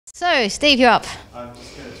So, Steve, you're up. I'm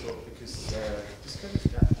just going to talk because just go to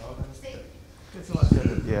that.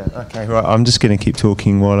 Yeah, okay, right. I'm just going to keep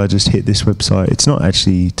talking while I just hit this website. It's not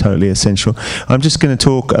actually totally essential. I'm just going to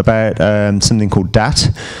talk about something called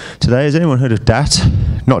DAT today. Has anyone heard of DAT?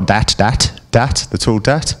 Not DAT, the tool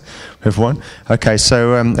DAT. Everyone? Okay,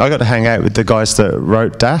 so I got to hang out with the guys that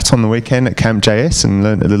wrote DAT on the weekend at Camp.js and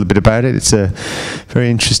learned a little bit about it. It's a very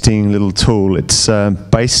interesting little tool. It's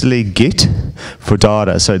basically Git for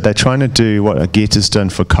data. So they're trying to do what Git has done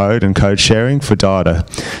for code and code sharing for data.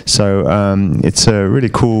 So it's a really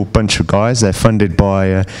cool bunch of guys. They're funded by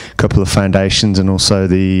a couple of foundations and also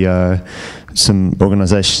the some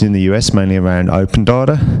organizations in the US, mainly around open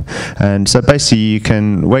data. And so basically you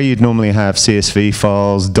can, where you'd normally have CSV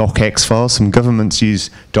files, docx files, some governments use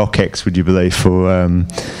docx, would you believe, for,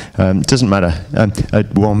 doesn't matter,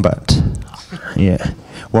 Wombat. Yeah,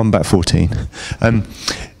 Wombat 14. A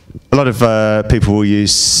lot of people will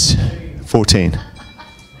use 14.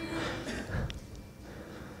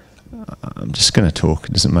 I'm just going to talk,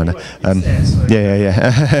 it doesn't matter.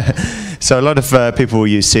 Yeah. So a lot of people will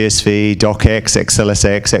use CSV, docx,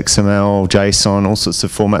 XLSX, XML, JSON, all sorts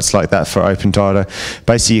of formats like that for open data.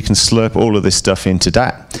 Basically, you can slurp all of this stuff into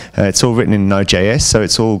DAT. It's all written in Node.js, so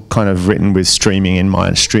it's all kind of written with streaming in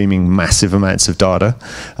mind, streaming massive amounts of data.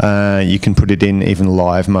 You can put it in even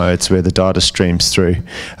live modes where the data streams through.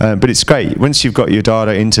 But it's great. Once you've got your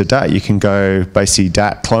data into DAT, you can go basically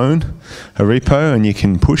DAT clone a repo, and you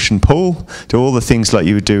can push and pull, do all the things like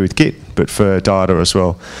you would do with Git, but for data as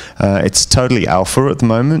well. It's totally alpha at the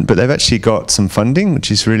moment, but they've actually got some funding,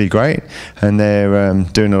 which is really great, and they're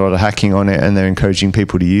doing a lot of hacking on it, and they're encouraging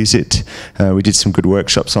people to use it. We did some good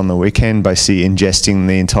workshops on the weekend, basically ingesting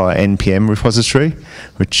the entire NPM repository,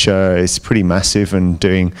 which is pretty massive, and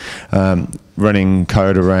doing running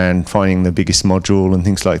code around finding the biggest module and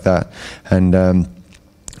things like that. And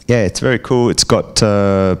yeah, it's very cool. It's got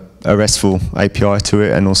a RESTful API to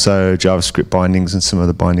it, and also JavaScript bindings and some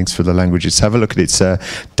other bindings for the languages. Have a look at it. It's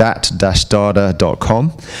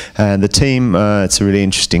dat-data.com. And the team, it's a really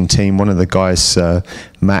interesting team. One of the guys,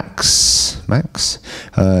 Max,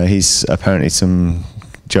 he's apparently some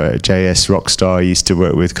JS rockstar. He used to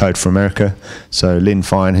work with Code for America. So Lynn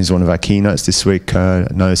Fine, who's one of our keynotes this week,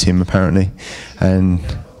 knows him apparently. And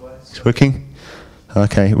it's working?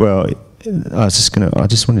 Okay, well, I just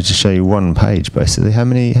wanted to show you one page basically. How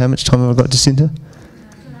much time have I got, Jacinta?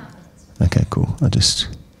 Okay, cool.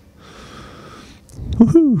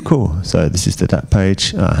 Woohoo, cool. So this is the DAT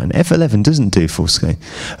page. And F11 doesn't do full screen.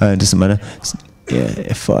 It doesn't matter. Yeah,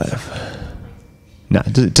 F5. No,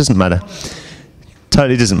 it doesn't matter.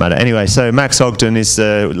 Totally doesn't matter. Anyway, so Max Ogden is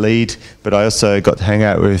the lead, but I also got to hang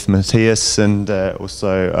out with Matthias and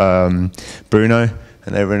also Bruno,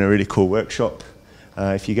 and they were in a really cool workshop.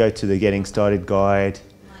 If you go to the Getting Started guide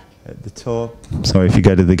at the top, sorry, if you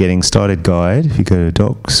go to the Getting Started guide, if you go to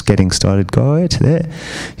Docs, Getting Started guide, there,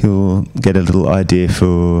 you'll get a little idea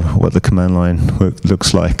for what the command line work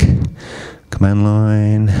looks like. Command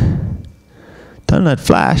line, download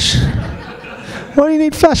Flash. Why do you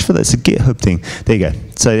need Flash for that? It's a GitHub thing. There you go.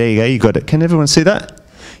 So there you go, you got it. Can everyone see that?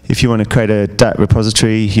 If you want to create a DAT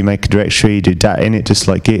repository, you make a directory, you do DAT in it, just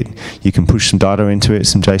like Git. You can push some data into it,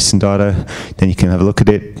 some JSON data. Then you can have a look at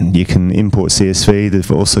it. You can import CSV.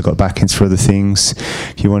 They've also got backends for other things.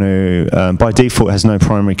 If you want to, by default, it has no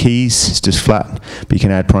primary keys. It's just flat. But you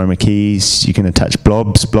can add primary keys. You can attach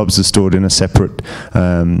blobs. Blobs are stored in a separate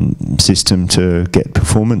system to get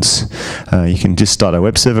performance. You can just start a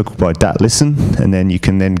web server by DAT listen, and then you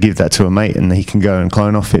can then give that to a mate, and he can go and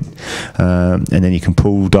clone off it. And then you can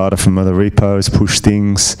pull data from other repos, push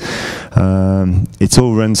things. It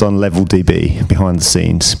all runs on LevelDB behind the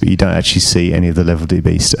scenes, but you don't actually see any of the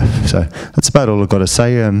LevelDB stuff. So that's about all I've got to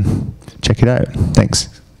say. Check it out. Thanks.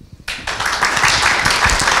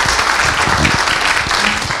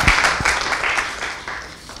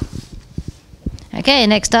 Okay,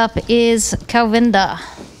 next up is Kalvinder,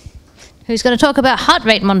 who's going to talk about heart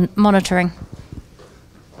rate monitoring.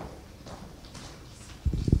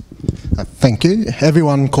 Thank you.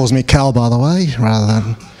 Everyone calls me Cal, by the way, rather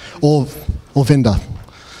than or Vinder.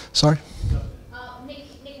 Sorry.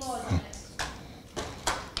 Nick Moore is next.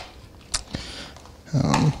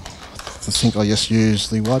 I think I just use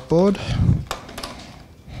the whiteboard.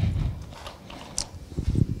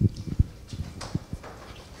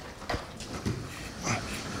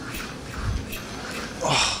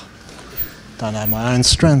 Oh, don't have my own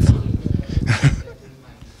strength.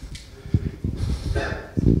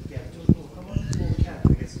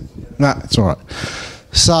 No, it's all right.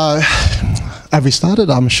 So, have we started?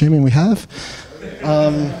 I'm assuming we have.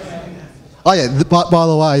 Oh yeah, by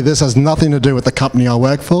the way, this has nothing to do with the company I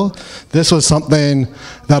work for. This was something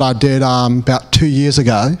that I did about 2 years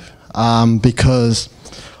ago because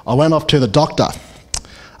I went off to the doctor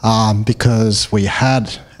because we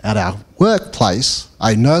had at our workplace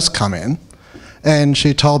a nurse come in and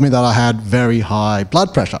she told me that I had very high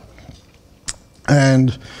blood pressure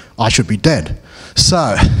and I should be dead.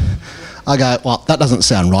 So I go, well, that doesn't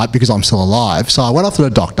sound right because I'm still alive. So I went off to the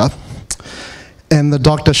doctor. And the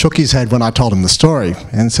doctor shook his head when I told him the story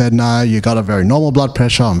and said, no, you got a very normal blood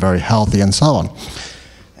pressure, I'm very healthy, and so on.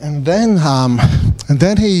 And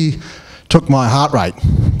then he took my heart rate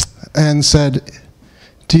and said,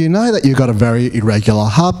 do you know that you've got a very irregular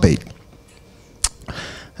heartbeat?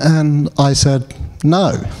 And I said,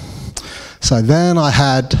 no. So then I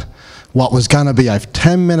had what was going to be a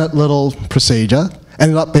 10-minute little procedure,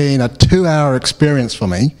 ended up being a 2-hour experience for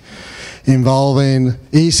me, involving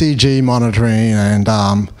ECG monitoring and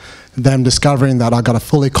them discovering that I got a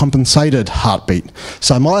fully compensated heartbeat.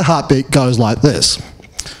 So my heartbeat goes like this.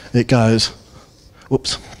 It goes,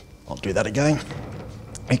 whoops, I'll do that again.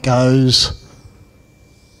 It goes,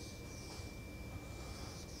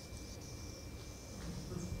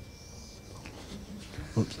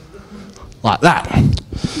 whoops, like that.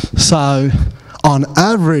 So on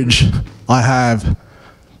average, I have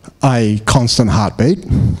a constant heartbeat.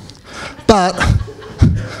 But,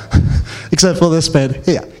 except for this bit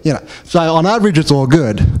here, you know. So on average it's all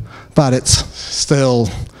good, but it's still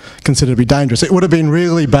considered to be dangerous. It would have been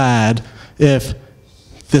really bad if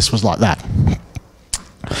this was like that.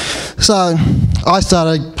 So I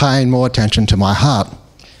started paying more attention to my heart.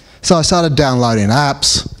 So I started downloading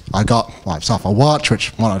apps. I got myself a watch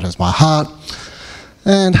which monitors my heart.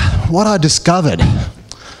 And what I discovered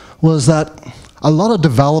was that a lot of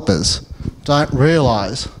developers don't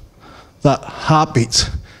realise that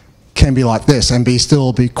heartbeats can be like this and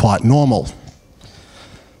still be quite normal.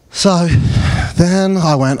 So then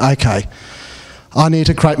I went, okay, I need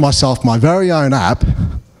to create myself my very own app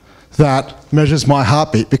that measures my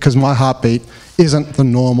heartbeat because my heartbeat isn't the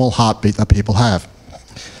normal heartbeat that people have.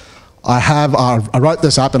 I wrote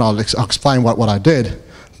this app and I'll explain what I did,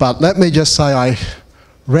 but let me just say I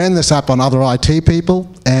ran this app on other IT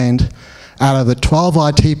people, and out of the 12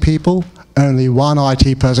 IT people, only one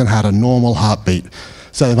IT person had a normal heartbeat.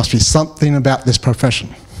 So there must be something about this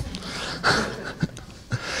profession.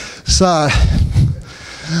 So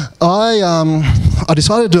I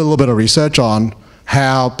decided to do a little bit of research on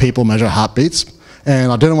how people measure heartbeats,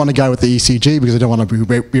 and I didn't want to go with the ECG because I didn't want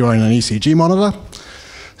to be wearing an ECG monitor.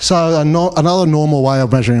 So another normal way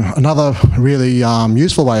of measuring, another really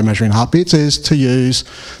useful way of measuring heartbeats is to use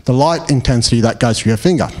the light intensity that goes through your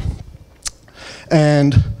finger.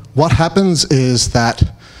 And what happens is that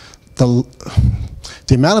the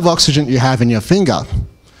amount of oxygen you have in your finger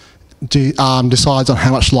decides on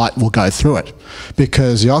how much light will go through it,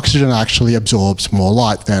 because the oxygen actually absorbs more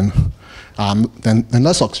light than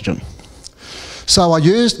less oxygen. So I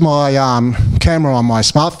used my camera on my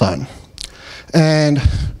smartphone, and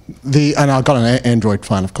I got an Android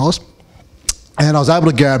phone, of course, and I was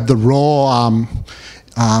able to grab the raw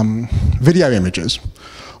video images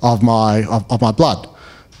of my blood,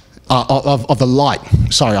 of the light.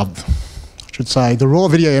 Sorry, I should say the raw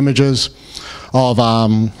video images of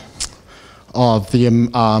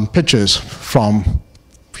the pictures from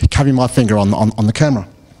having my finger on the camera.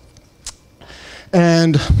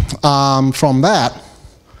 And from that,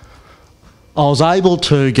 I was able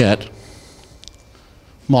to get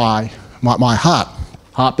my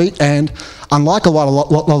heartbeat, and unlike what a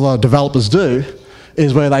lot of developers do,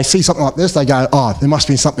 is where they see something like this, they go, oh, there must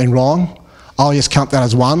be something wrong, I'll just count that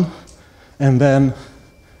as 1, and then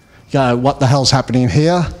go, what the hell's happening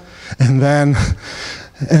here? And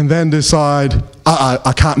then decide,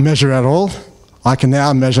 I can't measure at all. I can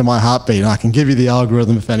now measure my heartbeat, and I can give you the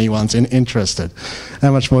algorithm if anyone's interested.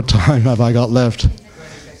 How much more time have I got left?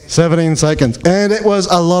 17 seconds. And it was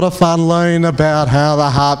a lot of fun learning about how the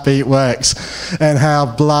heartbeat works and how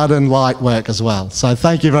blood and light work as well. So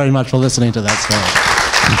thank you very much for listening to that story.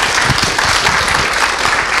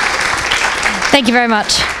 Thank you very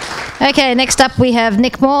much. Okay, next up we have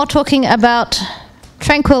Nick Moore talking about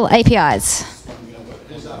Tranquil APIs.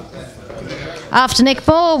 After Nick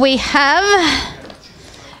Moore, we have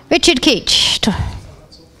Richard Keach.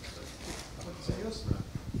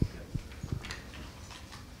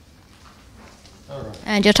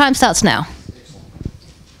 And your time starts now.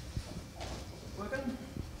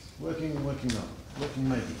 Working not. Working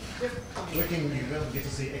maybe. Yep. Working, you will get to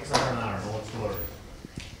see XR and R in all its glory.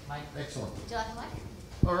 Excellent. Do you like the mic?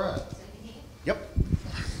 All right. Yep.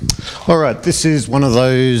 All right, this is one of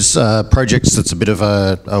those projects that's a bit of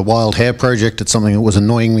a wild hair project. It's something that was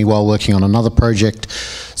annoying me while working on another project,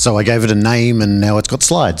 so I gave it a name and now it's got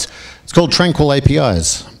slides. It's called Tranquil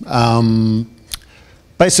APIs.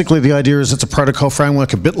 Basically, the idea is it's a protocol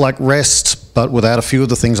framework a bit like REST, but without a few of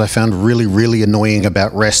the things I found really, really annoying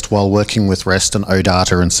about REST while working with REST and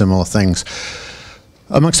OData and similar things.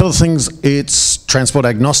 Amongst other things, it's transport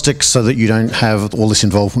agnostic so that you don't have all this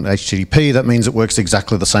involvement with HTTP. That means it works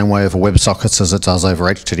exactly the same way over WebSockets as it does over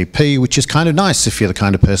HTTP, which is kind of nice if you're the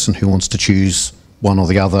kind of person who wants to choose one or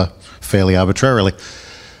the other fairly arbitrarily.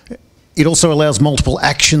 It also allows multiple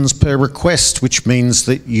actions per request, which means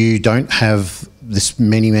that you don't have this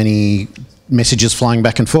many messages flying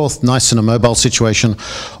back and forth. Nice in a mobile situation.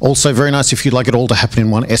 Also very nice if you'd like it all to happen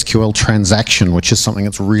in one SQL transaction, which is something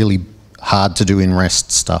that's really hard to do in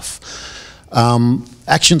REST stuff.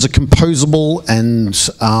 Actions are composable, and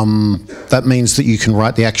that means that you can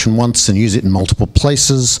write the action once and use it in multiple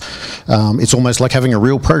places. It's almost like having a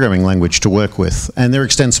real programming language to work with, and they're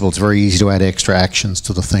extensible. It's very easy to add extra actions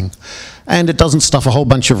to the thing. And it doesn't stuff a whole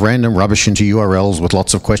bunch of random rubbish into URLs with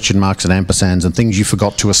lots of question marks and ampersands and things you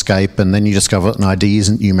forgot to escape, and then you discover an ID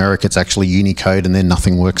isn't numeric, it's actually Unicode, and then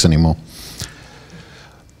nothing works anymore.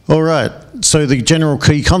 All right, so the general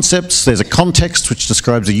key concepts, there's a context which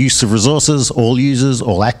describes the use of resources, all users,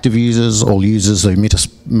 all active users, all users who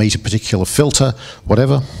meet a particular filter,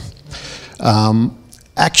 whatever.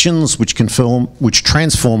 Actions which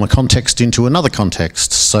transform a context into another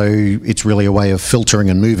context, so it's really a way of filtering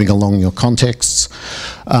and moving along your contexts,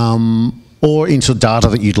 or into data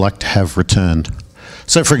that you'd like to have returned.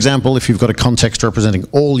 So for example, if you've got a context representing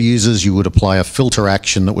all users, you would apply a filter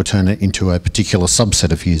action that would turn it into a particular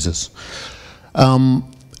subset of users.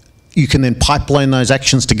 You can then pipeline those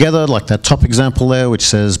actions together, like that top example there, which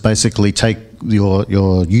says basically take your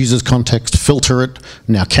user's context, filter it,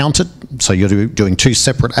 now count it. So you're doing two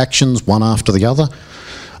separate actions, one after the other.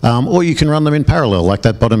 Or you can run them in parallel, like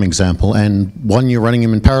that bottom example. And when you're running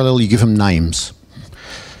them in parallel, you give them names.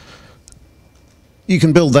 You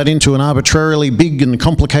can build that into an arbitrarily big and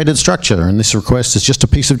complicated structure, and this request is just a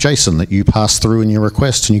piece of JSON that you pass through in your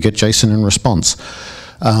request and you get JSON in response.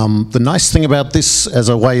 The nice thing about this as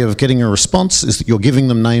a way of getting a response is that you're giving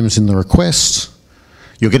them names in the request,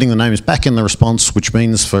 you're getting the names back in the response, which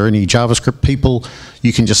means for any JavaScript people,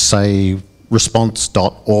 you can just say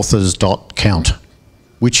response.authors.count,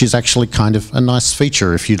 which is actually kind of a nice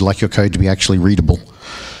feature if you'd like your code to be actually readable.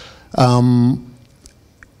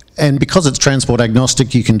 And because it's transport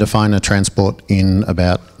agnostic, you can define a transport in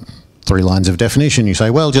about 3 lines of definition. You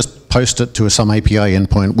say, well, just post it to some API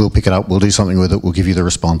endpoint, we'll pick it up, we'll do something with it, we'll give you the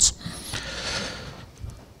response.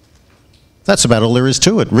 That's about all there is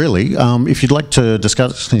to it, really. If you'd like to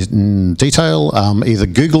discuss it in detail, either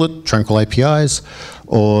Google it, Tranquil APIs,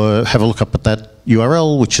 or have a look up at that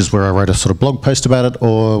URL, which is where I wrote a sort of blog post about it,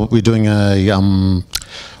 or we're doing a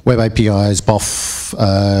Web APIs BOF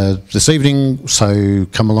this evening, so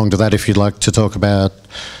come along to that if you'd like to talk about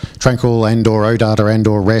Tranquil and or OData and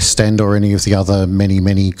or REST and or any of the other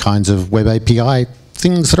many kinds of Web API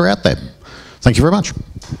things that are out there. Thank you very much.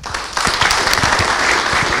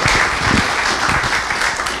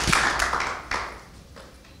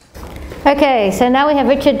 Okay, so now we have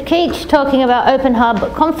Richard Keach talking about Open Hub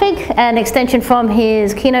Config, an extension from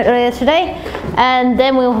his keynote earlier today, and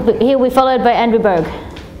then he'll be followed by Andrew Berg.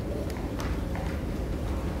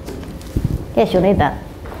 Yes, you'll need that.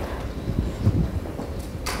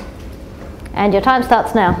 And your time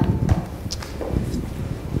starts now.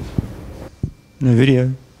 No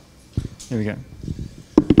video. There we go.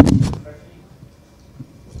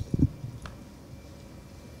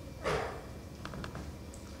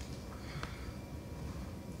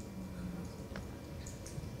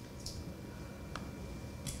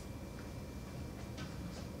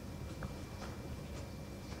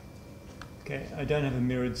 Okay, I don't have a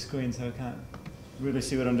mirrored screen, so I can't really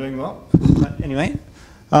see what I'm doing well. But anyway,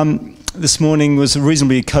 this morning was a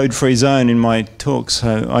reasonably code-free zone in my talk,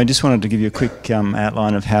 so I just wanted to give you a quick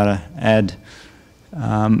outline of how to add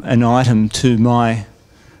an item to my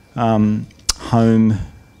home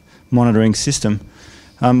monitoring system.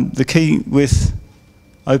 The key with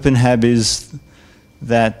OpenHab is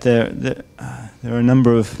that there are a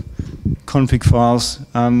number of config files.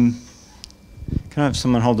 Can I have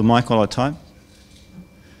someone hold the mic while I type?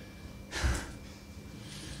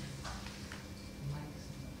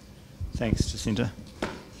 Thanks, Jacinta.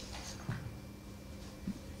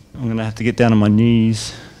 I'm going to have to get down on my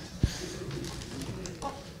knees.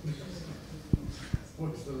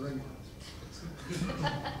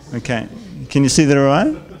 Okay, can you see that all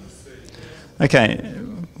right? Okay,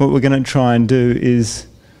 what we're going to try and do is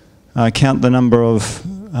count the number of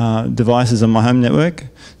devices on my home network.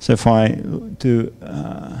 So if I do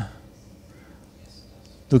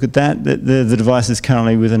look at that, the device is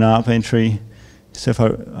currently with an ARP entry. So if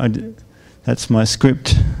that's my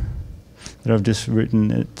script that I've just written.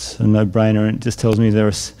 It's a no-brainer, and it just tells me there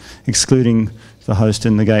are, excluding the host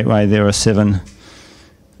and the gateway, there are 7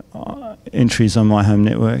 entries on my home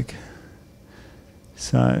network.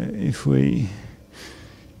 So if we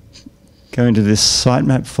go into this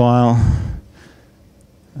sitemap file,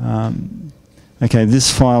 okay, this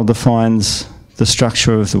file defines the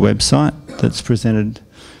structure of the website that's presented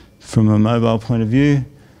from a mobile point of view.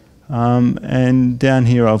 And down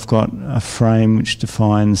here I've got a frame which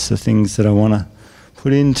defines the things that I want to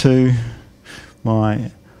put into my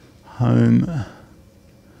home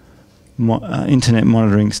internet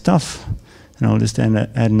monitoring stuff. And I'll just add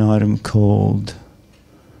an item called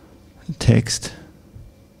text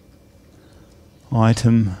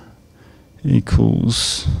item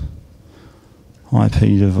equals IP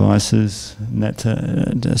devices, and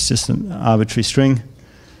that's just an arbitrary string.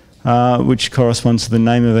 Which corresponds to the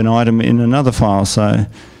name of an item in another file. So,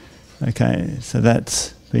 okay, so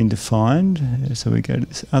that's been defined. So we go to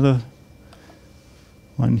this other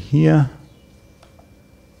one here.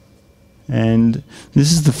 And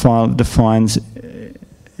this is the file that defines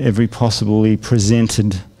every possibly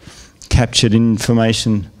presented, captured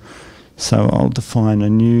information. So I'll define a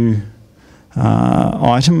new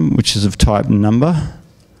item, which is of type number,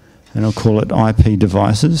 and I'll call it IP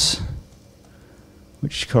devices,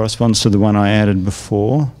 which corresponds to the one I added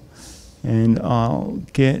before. And I'll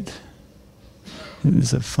get,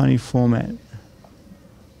 there's a funny format,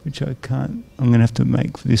 which I can't, I'm going to have to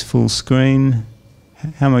make this full screen.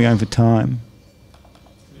 How am I going for time?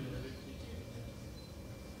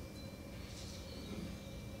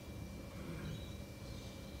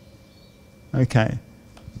 Okay.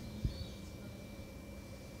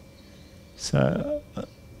 So,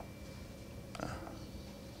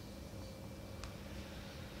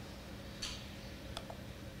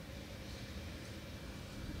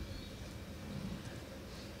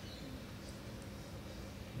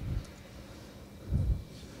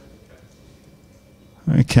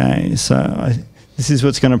 okay, so this is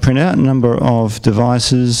what's going to print out, number of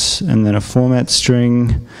devices, and then a format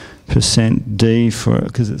string, %d for,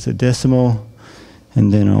 because it's a decimal,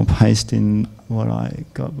 and then I'll paste in what I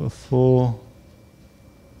got before.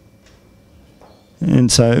 And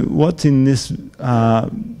so what's in this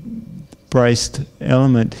braced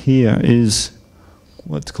element here is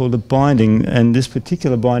what's called a binding, and this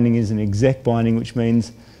particular binding is an exec binding, which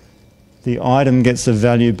means the item gets a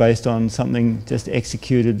value based on something just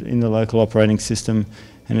executed in the local operating system,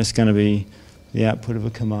 and it's going to be the output of a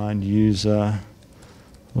command user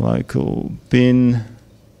local bin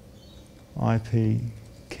IP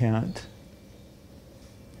count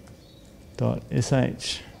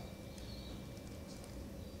 .sh.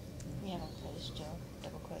 Yeah, close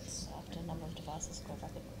double quotes after number of devices square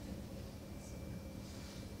bracket.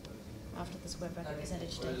 After the square bracket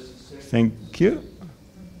 %d. Thank you.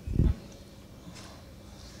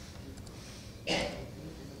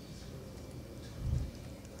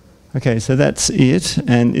 Okay, so that's it,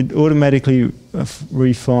 and it automatically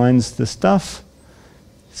refines the stuff.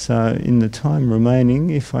 So in the time remaining,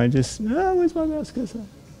 if I just, oh, where's my mouse cursor?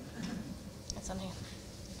 It's on here.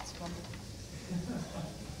 It's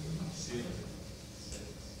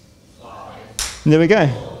There we go.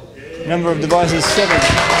 Number of devices, 7.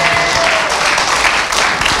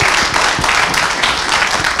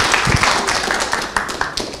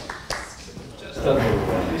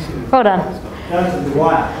 Well done. Down to the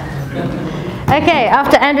wire. Okay,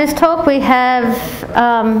 after Andrew's talk, we have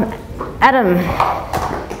Adam.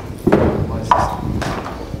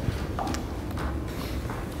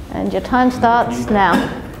 And your time starts now.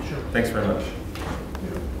 Thanks very much.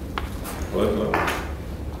 Hello.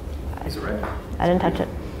 Is it right? I didn't touch it.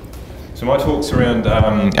 So my talk's around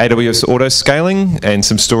AWS auto scaling and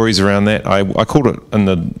some stories around that. I called it in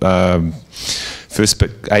the first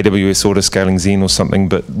bit AWS auto scaling Zen or something,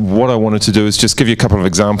 but what I wanted to do is just give you a couple of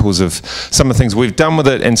examples of some of the things we've done with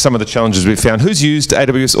it and some of the challenges we've found. Who's used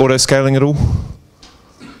AWS auto scaling at all?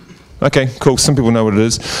 Okay, cool. Some people know what it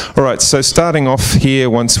is. All right, so starting off here,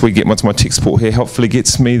 once my tech support here hopefully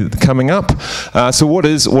gets me coming up. So what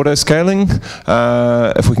is auto scaling?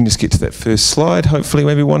 If we can just get to that first slide, hopefully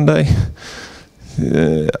maybe one day.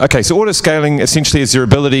 Okay, so auto-scaling essentially is your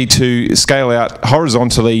ability to scale out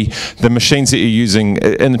horizontally the machines that you're using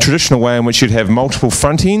in the traditional way in which you'd have multiple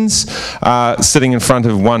front ends sitting in front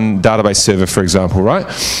of one database server, for example, right?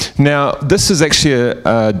 Now, this is actually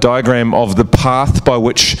a diagram of the path by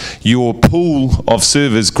which your pool of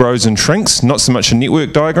servers grows and shrinks, not so much a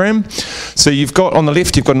network diagram. So you've got, on the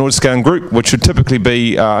left, you've got an auto-scaling group, which would typically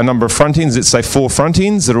be a number of front ends, let's say 4 front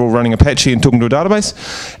ends that are all running Apache and talking to a database.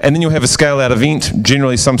 And then you'll have a scale-out event,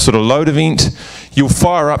 generally some sort of load event. You'll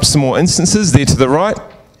fire up some more instances there to the right,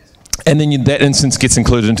 and then that instance gets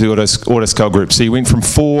included into the auto-scale group. So you went from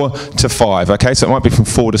 4 to 5, okay? So it might be from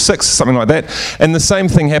 4 to 6, something like that. And the same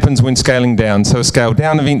thing happens when scaling down. So a scale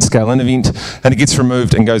down event, scale in event, and it gets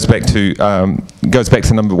removed and goes back to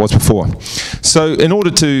the number it was before. So in order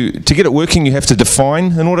to get it working, you have to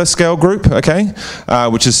define an auto-scale group, okay?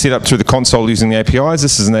 Which is set up through the console using the APIs.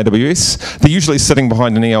 This is in AWS. They're usually sitting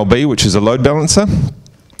behind an ELB, which is a load balancer.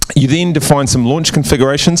 You then define some launch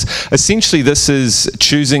configurations. Essentially, this is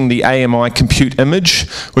choosing the AMI compute image,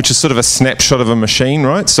 which is sort of a snapshot of a machine,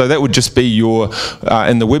 right? So that would just be your,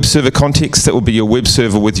 in the web server context, that would be your web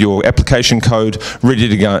server with your application code ready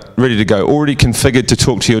to go, already configured to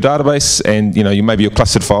talk to your database and maybe your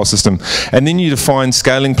clustered file system. And then you define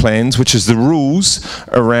scaling plans, which is the rules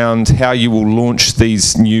around how you will launch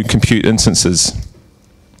these new compute instances.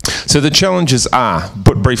 So the challenges are,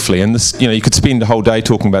 put briefly, and this, you could spend a whole day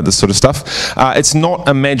talking about this sort of stuff. It's not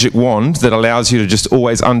a magic wand that allows you to just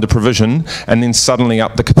always under provision and then suddenly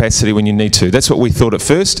up the capacity when you need to. That's what we thought at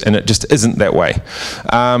first, and it just isn't that way.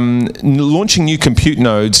 Launching new compute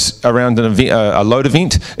nodes around an event, a load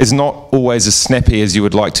event is not always as snappy as you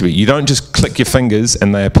would like to be. You don't just click your fingers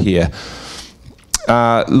and they appear.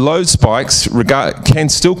 Load spikes can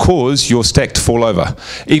still cause your stack to fall over.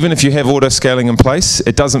 Even if you have auto-scaling in place,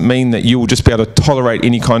 it doesn't mean that you will just be able to tolerate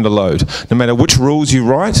any kind of load. No matter which rules you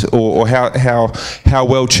write or how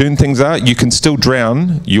well tuned things are, you can still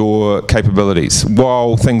drown your capabilities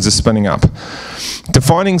while things are spinning up.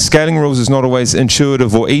 Defining scaling rules is not always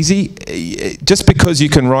intuitive or easy. Just because you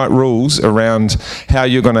can write rules around how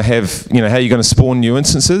you're going to have, how you're going to spawn new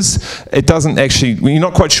instances, it doesn't actually, you're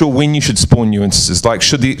not quite sure when you should spawn new instances. Like,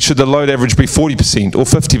 should the load average be 40% or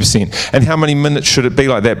 50%? And how many minutes should it be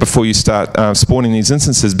like that before you start spawning these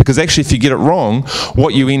instances? Because actually, if you get it wrong,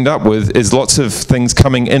 what you end up with is lots of things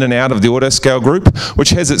coming in and out of the auto-scale group,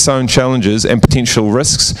 which has its own challenges and potential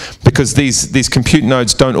risks, because these compute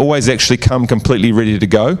nodes don't always actually come completely ready to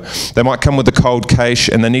go. They might come with a cold cache,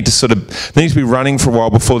 and they need to be running for a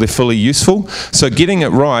while before they're fully useful. So getting it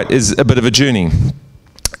right is a bit of a journey.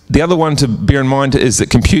 The other one to bear in mind is that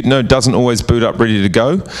compute node doesn't always boot up ready to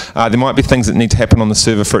go. There might be things that need to happen on the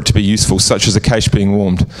server for it to be useful, such as a cache being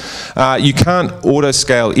warmed. You can't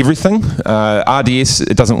auto-scale everything. RDS,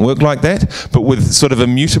 it doesn't work like that, but with sort of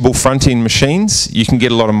immutable front-end machines, you can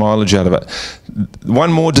get a lot of mileage out of it.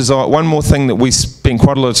 One more thing that we spend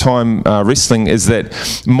quite a lot of time wrestling is that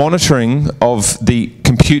monitoring of the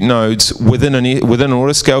compute nodes within an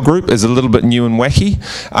autoscale group is a little bit new and wacky.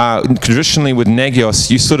 Traditionally with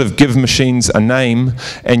Nagios, you sort of give machines a name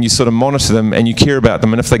and you sort of monitor them and you care about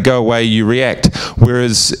them, and if they go away you react.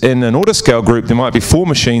 Whereas in an autoscale group there might be 4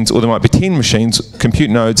 machines or there might be 10 machines, compute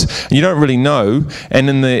nodes, and you don't really know, and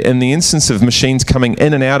in the instance of machines coming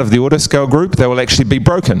in and out of the autoscale group, they will actually be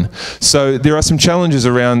broken. So there are some challenges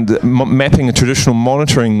around mapping a traditional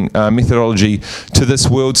monitoring methodology to this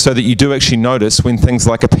world so that you do actually notice when things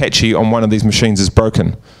like Apache on one of these machines is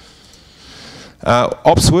broken.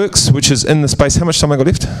 OpsWorks, which is in the space, how much time have I got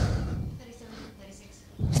left? 37,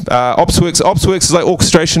 36. OpsWorks is like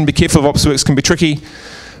orchestration. Be careful of OpsWorks, can be tricky.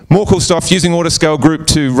 More cool stuff, using autoscale group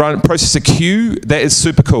to process a queue. That is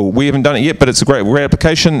super cool. We haven't done it yet, but it's a great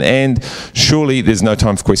application, and surely there's no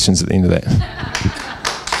time for questions at the end of that.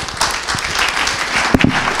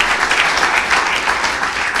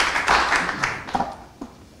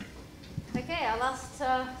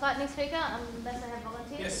 Lightning speaker, unless I have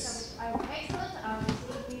volunteers. Yes. Excellent.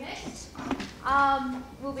 See you next.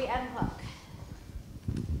 Will be Adam Clark.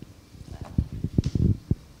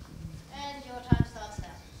 And your time starts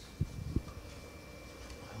now.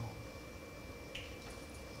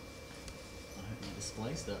 I hope my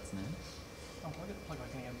display starts now. Oh, plug back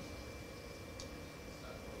in again.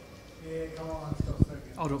 Yeah, come on, stop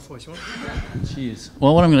thinking. I'll do it for you. Cheers.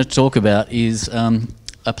 Well, what I'm going to talk about is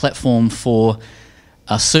a platform for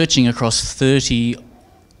searching across 30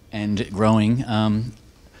 and growing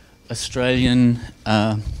Australian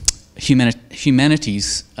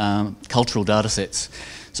humanities cultural data sets.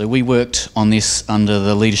 So we worked on this under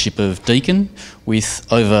the leadership of Deakin with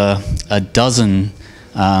over a dozen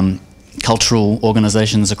cultural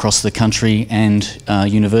organisations across the country and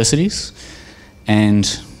universities, and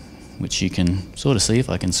which you can sort of see if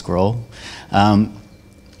I can scroll,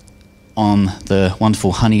 on the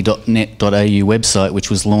wonderful honey.net.au website, which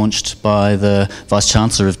was launched by the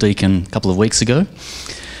Vice-Chancellor of Deakin a couple of weeks ago.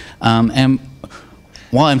 And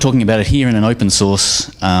why I'm talking about it here in an open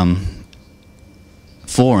source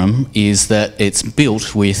forum is that it's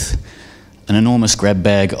built with an enormous grab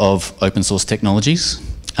bag of open source technologies.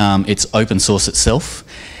 It's open source itself,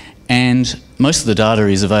 and most of the data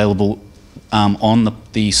is available on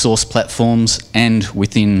the source platforms and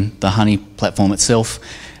within the Honey platform itself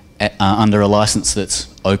under a license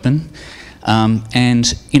that's open.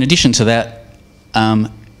 And in addition to that,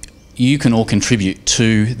 you can all contribute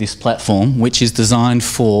to this platform, which is designed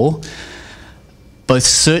for both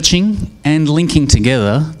searching and linking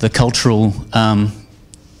together the cultural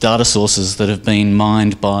data sources that have been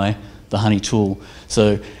mined by the Honey tool.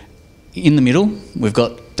 So in the middle, we've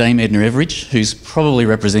got Dame Edna Everidge, who's probably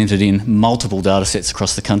represented in multiple data sets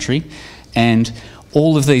across the country. And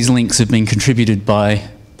all of these links have been contributed by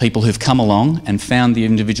people who've come along and found the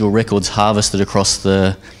individual records harvested across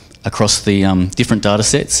the different data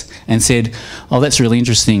sets and said, oh, that's really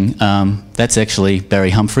interesting. That's actually Barry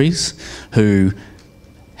Humphries, who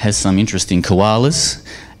has some interest in koalas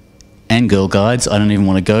and Girl Guides. I don't even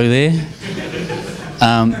want to go there.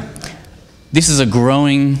 This is a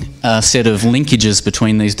growing set of linkages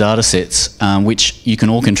between these data sets, which you can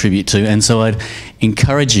all contribute to. And so I'd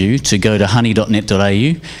encourage you to go to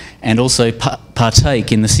honey.net.au and also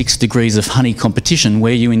partake in the 6 Degrees of Honey competition,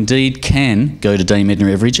 where you indeed can go to Dame Edna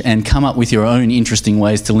Everidge and come up with your own interesting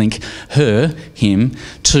ways to link him,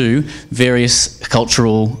 to various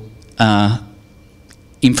cultural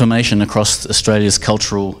information across Australia's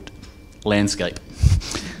cultural landscape.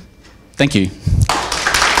 Thank you.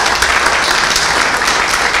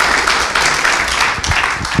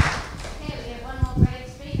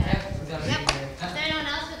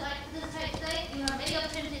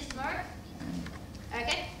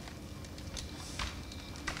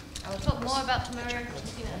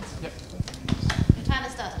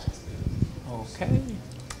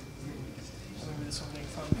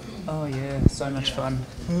 Oh yeah, so much fun.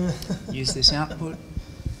 Use this output.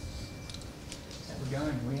 How we going?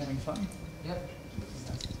 Are we having fun? Yep.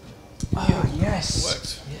 Oh yes. It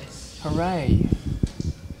worked. Yes. Hooray.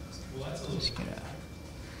 Just get out.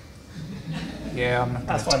 Yeah,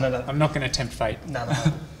 I'm not going to tempt fate. No.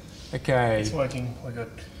 Okay. It's working. We're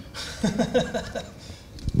good.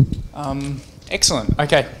 Excellent.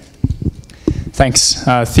 Okay. Thanks.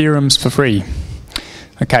 Theorems for free.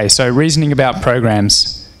 Okay, so reasoning about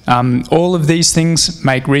programs. All of these things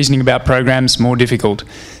make reasoning about programs more difficult.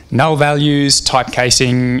 Null values,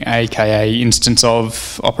 typecasing, aka instance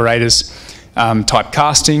of operators,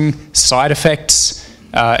 typecasting, side effects,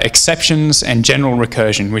 exceptions, and general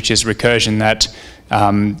recursion, which is recursion that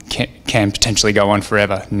can potentially go on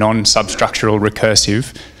forever, non-substructural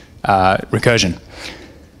recursive recursion.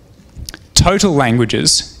 Total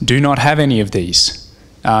languages do not have any of these.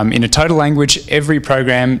 In a total language, every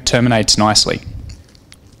program terminates nicely.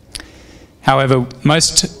 However,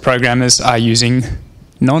 most programmers are using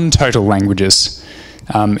non-total languages.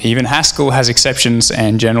 Even Haskell has exceptions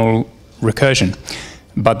and general recursion.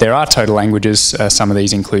 But there are total languages. Some of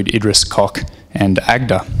these include Idris, Coq, and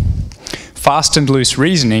Agda. Fast and loose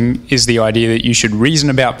reasoning is the idea that you should reason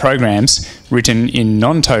about programs written in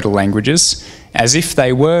non-total languages as if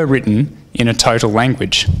they were written in a total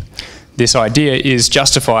language. This idea is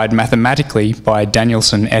justified mathematically by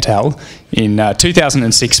Danielson et al. In a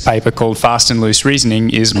 2006 paper called Fast and Loose Reasoning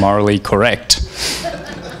is Morally Correct.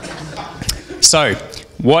 So,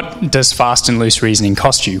 what does fast and loose reasoning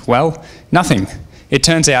cost you? Well, nothing. It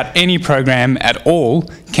turns out any program at all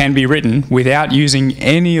can be written without using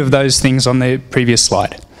any of those things on the previous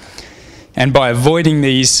slide. And by avoiding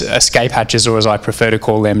these escape hatches, or as I prefer to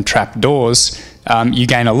call them, trapdoors, you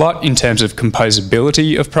gain a lot in terms of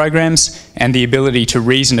composability of programs and the ability to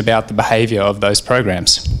reason about the behaviour of those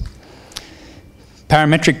programs.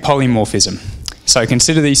 Parametric polymorphism. So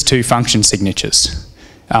consider these two function signatures.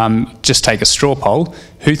 Just take a straw poll.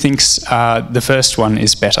 Who thinks the first one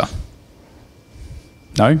is better?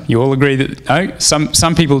 No? You all agree that... No?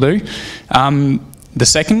 Some people do. The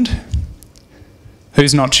second?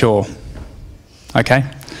 Who's not sure? Okay.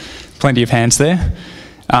 Plenty of hands there.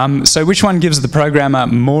 So which one gives the programmer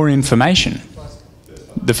more information?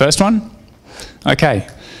 The first one? Okay.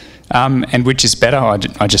 And which is better?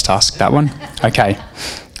 I just asked that one. Okay.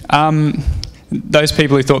 Those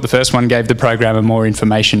people who thought the first one gave the programmer more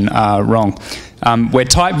information are wrong. Where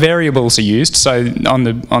type variables are used, so on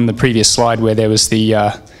the previous slide where there was the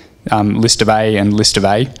list of A and list of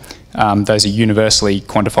A. Those are universally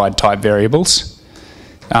quantified type variables.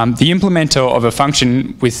 The implementer of a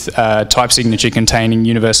function with type signature containing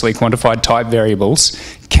universally quantified type variables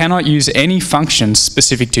cannot use any functions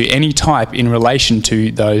specific to any type in relation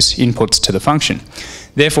to those inputs to the function.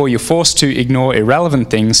 Therefore, you're forced to ignore irrelevant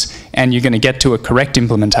things and you're going to get to a correct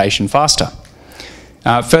implementation faster.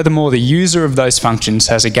 Furthermore, the user of those functions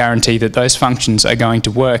has a guarantee that those functions are going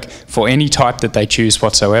to work for any type that they choose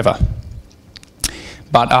whatsoever.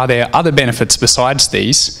 But are there other benefits besides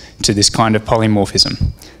these to this kind of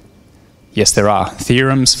polymorphism? Yes, there are.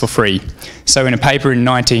 Theorems for free. So in a paper in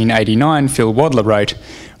 1989, Phil Wadler wrote,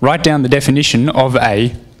 write down the definition of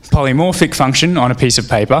a polymorphic function on a piece of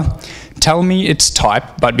paper, tell me its type,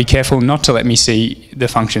 but be careful not to let me see the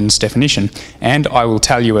function's definition, and I will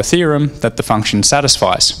tell you a theorem that the function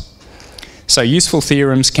satisfies. So useful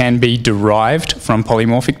theorems can be derived from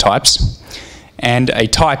polymorphic types, and a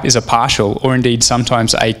type is a partial, or indeed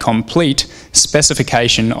sometimes a complete,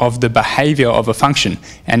 specification of the behaviour of a function,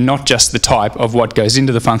 and not just the type of what goes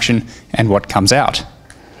into the function and what comes out.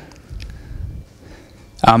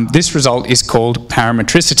 This result is called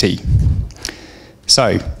parametricity.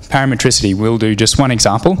 So, parametricity, we'll do just one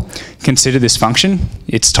example. Consider this function.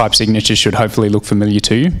 Its type signature should hopefully look familiar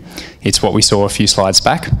to you. It's what we saw a few slides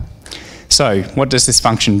back. So, what does this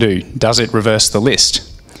function do? Does it reverse the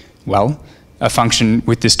list? Well, a function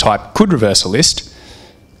with this type could reverse a list,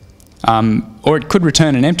 or it could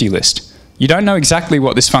return an empty list. You don't know exactly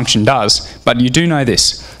what this function does, but you do know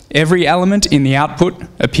this. Every element in the output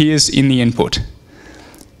appears in the input.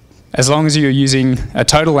 As long as you're using a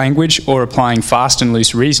total language or applying fast and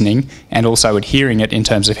loose reasoning, and also adhering to it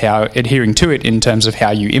in terms of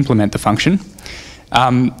how you implement the function,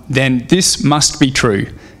 then this must be true.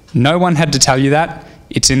 No one had to tell you that.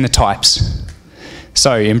 It's in the types.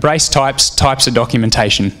 So embrace types. Types are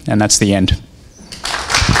documentation, and that's the end.